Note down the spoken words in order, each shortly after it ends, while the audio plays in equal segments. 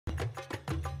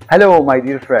Hello, my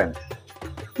dear friends.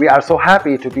 We are so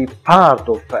happy to be part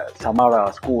of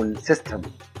Samara school system,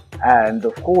 and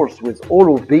of course with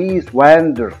all of these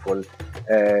wonderful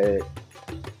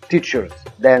teachers,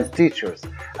 dance teachers,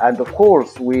 and of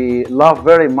course we love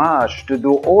very much to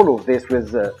do all of this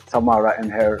with Samara in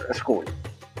her school.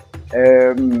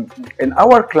 In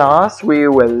our class, we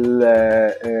will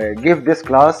give this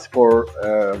class for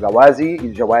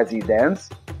Jawazi dance,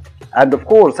 and of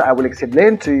course I will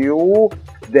explain to you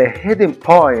the hidden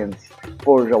points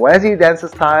for Jawazi dance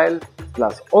style,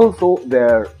 plus also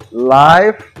their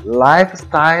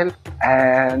lifestyle,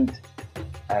 and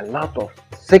a lot of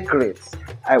secrets.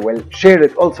 I will share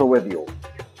it also with you.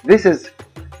 This is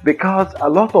because a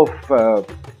lot of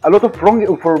wrong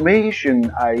information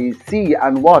I see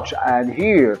and watch and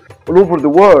hear all over the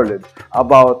world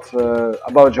about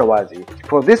Jawazi.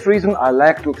 For this reason, I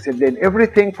like to explain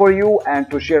everything for you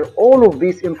and to share all of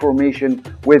this information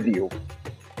with you.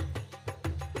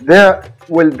 There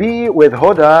will be with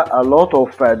Hoda a lot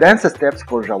of dance steps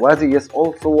for Jawazi, yes,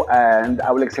 also, and I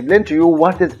will explain to you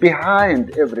what is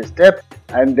behind every step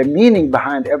and the meaning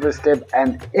behind every step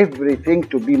and everything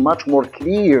to be much more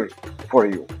clear for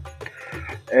you.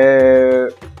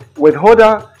 With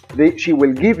Hoda, she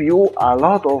will give you a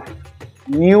lot of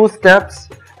new steps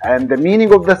and the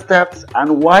meaning of the steps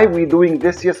and why we're doing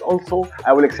this, yes, also.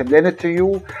 I will explain it to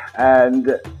you,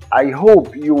 and I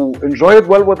hope you enjoy it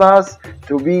well with us,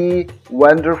 to be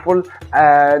wonderful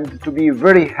and to be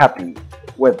very happy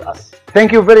with us.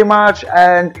 Thank you very much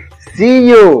and see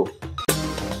you.